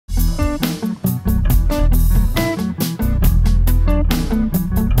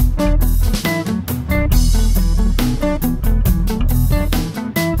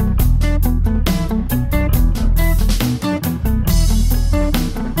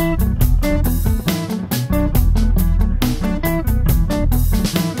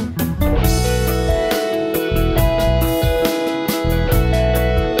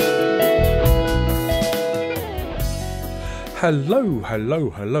Hello,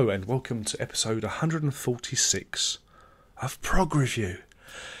 and welcome to episode 146 of Prog Review.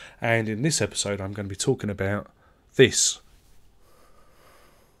 And in this episode, I'm going to be talking about this.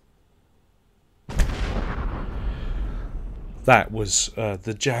 That was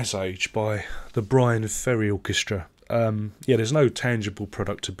The Jazz Age by the Bryan and Ferry Orchestra. There's no tangible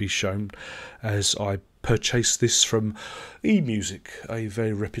product to be shown, as I purchased this from eMusic, a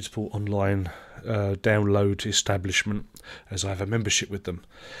very reputable online download establishment, as I have a membership with them.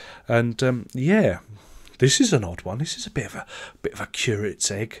 And this is an odd one. This is a bit of a curate's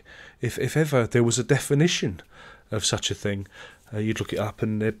egg. If ever there was a definition of such a thing, you'd look it up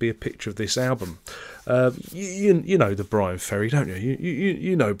and there'd be a picture of this album. You know the Bryan Ferry, don't you?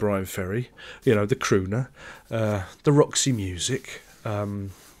 You know Bryan Ferry. You know the crooner, the Roxy music.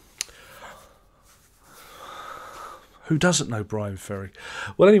 Who doesn't know Bryan Ferry?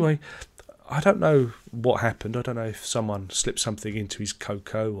 Well, anyway, I don't know what happened. I don't know if someone slipped something into his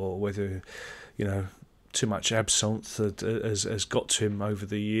cocoa or whether, too much absinthe has got to him over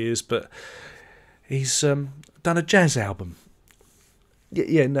the years. But he's done a jazz album.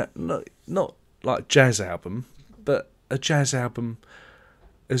 Not like jazz album, but a jazz album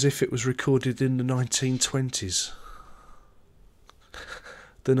as if it was recorded in the 1920s.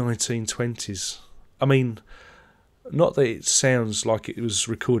 The 1920s. I mean, not that it sounds like it was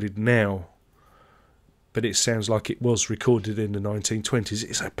recorded now, but it sounds like it was recorded in the 1920s.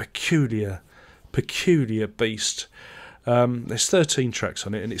 It's a peculiar beast. There's 13 tracks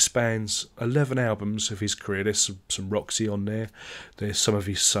on it, and it spans 11 albums of his career. There's some Roxy on there. There's some of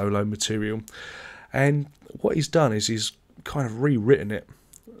his solo material. And what he's done is he's kind of rewritten it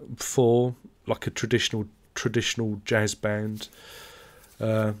for like a traditional jazz band.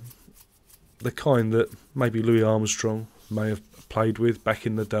 The kind that maybe Louis Armstrong may have played with back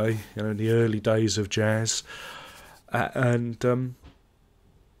in the day, in the early days of jazz. And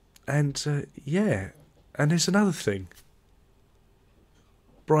there's another thing.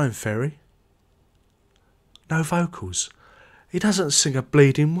 Bryan Ferry, no vocals. He doesn't sing a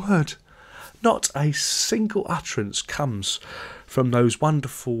bleeding word. Not a single utterance comes from those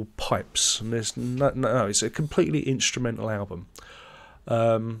wonderful pipes. And there's no, it's a completely instrumental album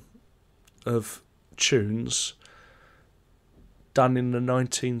of tunes done in the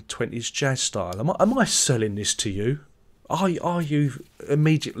 1920s jazz style. Am I selling this to you? Are you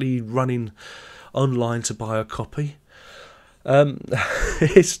immediately running online to buy a copy?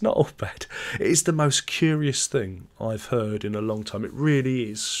 It's not all bad. It's the most curious thing I've heard in a long time. It really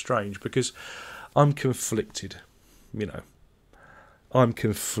is strange because I'm conflicted. I'm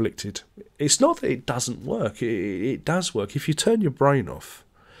conflicted. It's not that it doesn't work. It does work. If you turn your brain off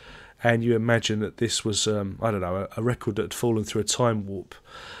and you imagine that this was, a record that had fallen through a time warp,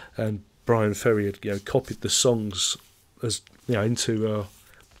 and Bryan Ferry had, copied the songs as into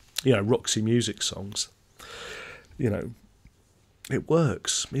Roxy music songs. It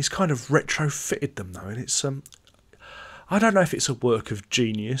works. He's kind of retrofitted them though, and it's I don't know if it's a work of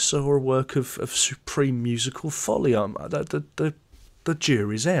genius or a work of supreme musical folly. The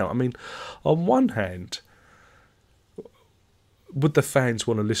jury's out. I mean, on one hand, would the fans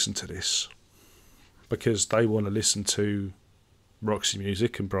want to listen to this? Because they want to listen to Roxy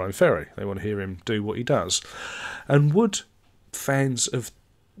music and Bryan Ferry. They want to hear him do what he does. And would fans of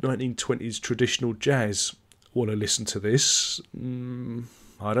 1920s traditional jazz want to listen to this?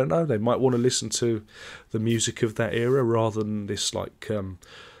 I don't know. They might want to listen to the music of that era rather than this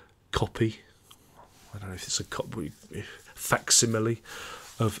copy. I don't know if it's a copy, facsimile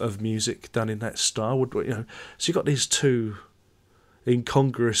of music done in that style. So you've got these two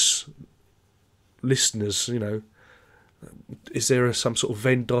incongruous listeners. Is there some sort of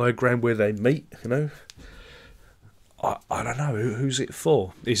Venn diagram where they meet? I don't know. Who's it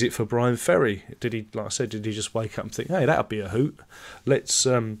for? Is it for Bryan Ferry? Did he just wake up and think, hey, that'll be a hoot? Let's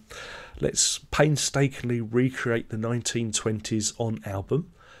painstakingly recreate the 1920s on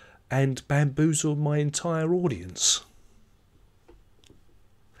album and bamboozle my entire audience.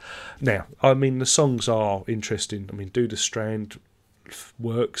 Now, I mean, the songs are interesting. I mean, Do the Strand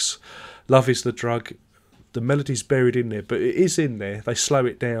works. Love is the Drug. The melody's buried in there, but it is in there. They slow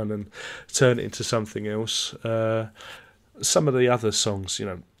it down and turn it into something else. Some of the other songs,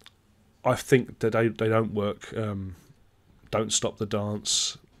 I think that they don't work. Don't Stop the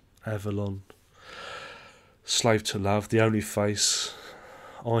Dance, Avalon, Slave to Love, The Only Face,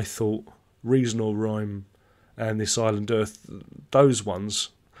 I Thought, Reason or Rhyme, and This Island Earth. Those ones,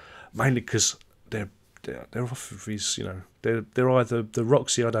 mainly because they're off of his, they're either the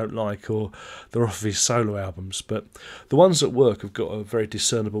Roxy I don't like or they're off of his solo albums. But the ones that work have got a very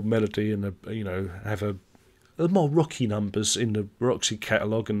discernible melody and have a the more rocky numbers in the Roxy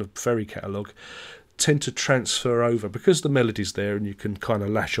catalogue and the Ferry catalogue tend to transfer over because the melody's there and you can kind of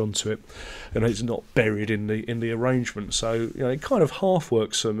lash onto it, and it's not buried in the arrangement. So you know, it kind of half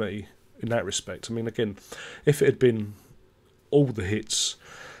works for me in that respect. I mean, again, if it had been all the hits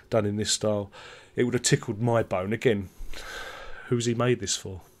done in this style, it would have tickled my bone. Again, who's he made this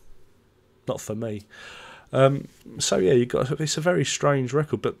for? Not for me. So yeah, it's a very strange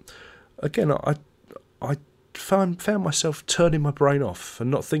record, but again, I found myself turning my brain off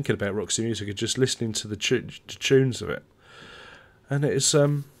and not thinking about Roxy music and just listening to the tunes of it, and it's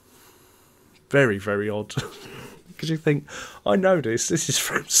very, very odd because you think, I know this is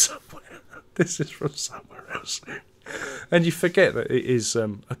from somewhere else, and you forget that it is a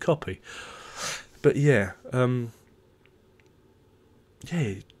copy. But yeah,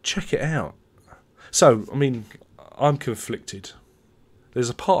 check it out. So I mean, I'm conflicted. There's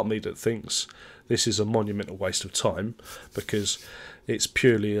a part of me that thinks this is a monumental waste of time because it's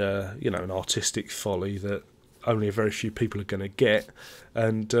purely an artistic folly that only a very few people are going to get,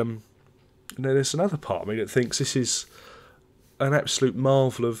 and then there's another part of me that thinks this is an absolute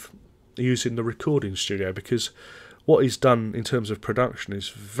marvel of using the recording studio, because what he's done in terms of production is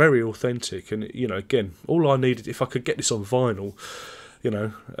very authentic. And again, all I needed, if I could get this on vinyl,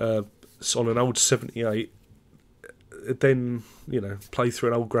 it's on an old 78, then play through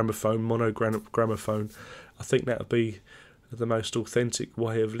an old mono gramophone, I think that would be the most authentic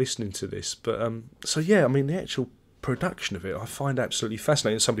way of listening to this. But so yeah, I mean, the actual production of it I find absolutely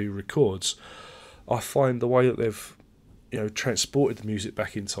fascinating. As somebody who records, I find the way that they've transported the music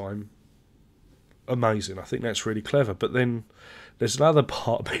back in time amazing. I think that's really clever. But then there's another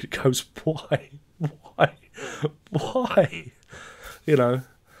part of me that goes, why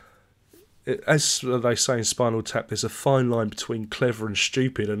as they say in Spinal Tap, there's a fine line between clever and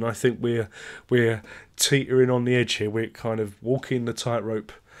stupid, and I think we're teetering on the edge here. We're kind of walking the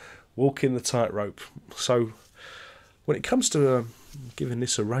tightrope. So when it comes to giving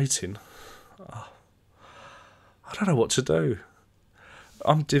this a rating, I don't know what to do.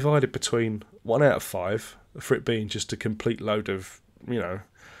 I'm divided between 1 out of 5 for it being just a complete load of,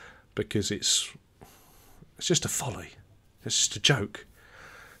 because it's just a folly. It's just a joke.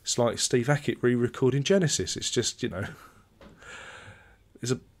 It's like Steve Hackett re-recording Genesis. It's just, there's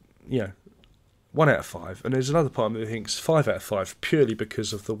 1 out of 5. And there's another part of me that thinks 5 out of 5 purely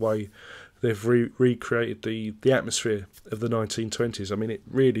because of the way they've recreated the atmosphere of the 1920s. I mean, it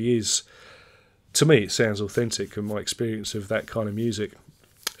really is, to me, it sounds authentic and my experience of that kind of music.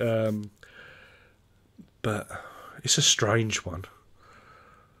 But it's a strange one.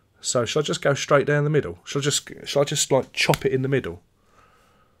 So shall I just go straight down the middle? Shall I just like chop it in the middle?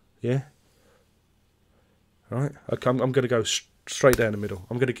 Yeah? Alright, okay, I'm going to go straight down the middle.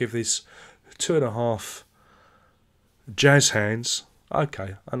 I'm going to give this 2.5 jazz hands.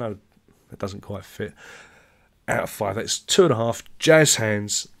 Okay, I know that doesn't quite fit. Out of 5. That's 2.5 jazz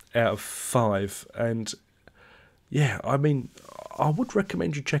hands out of 5. And yeah, I mean, I would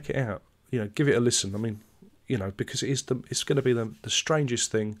recommend you check it out. Give it a listen. I mean, because it's going to be the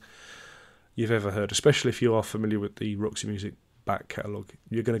strangest thing you've ever heard, especially if you are familiar with the Roxy Music back catalogue.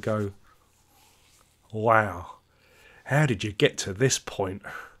 You're going to go, wow, how did you get to this point?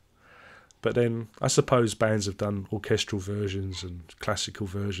 But then I suppose bands have done orchestral versions and classical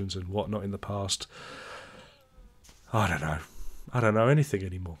versions and whatnot in the past. I don't know anything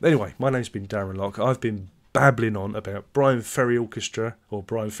anymore. Anyway, my name's been Darren Locke. I've been babbling on about Bryan Ferry Orchestra, or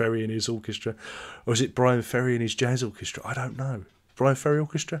Bryan Ferry and his orchestra, or is it Bryan Ferry and his jazz orchestra? I don't know. Bryan Ferry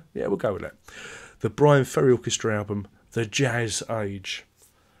Orchestra? Yeah, we'll go with that. The Bryan Ferry Orchestra album, The Jazz Age.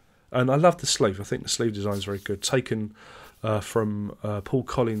 And I love the sleeve. I think the sleeve design is very good. Taken from Paul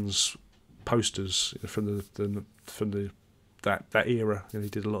Collins' posters from that era. He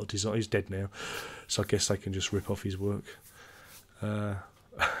did a lot of design. He's dead now, so I guess they can just rip off his work.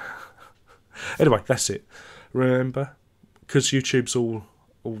 Anyway, that's it. Remember, because YouTube's all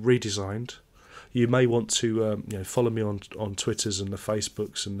redesigned, you may want to follow me on Twitters and the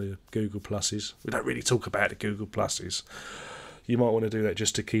Facebooks and the Google Pluses. We don't really talk about the Google Pluses. You might want to do that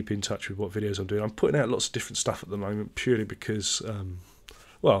just to keep in touch with what videos I'm doing. I'm putting out lots of different stuff at the moment purely because,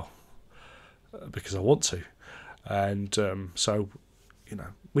 because I want to. And so,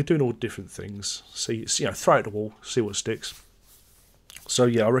 we're doing all different things. See, throw it at the wall, see what sticks. So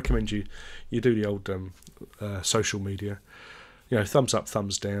yeah, I recommend you do the old social media. Thumbs up,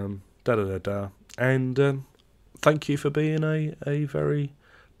 thumbs down, da-da-da-da. And thank you for being a very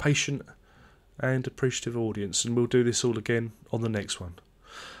patient and appreciative audience. And we'll do this all again on the next one.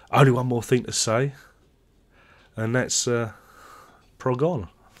 Only one more thing to say, and that's Prog on.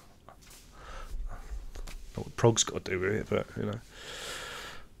 Not what prog's got to do with it, but, you know.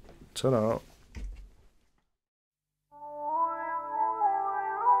 Ta-da.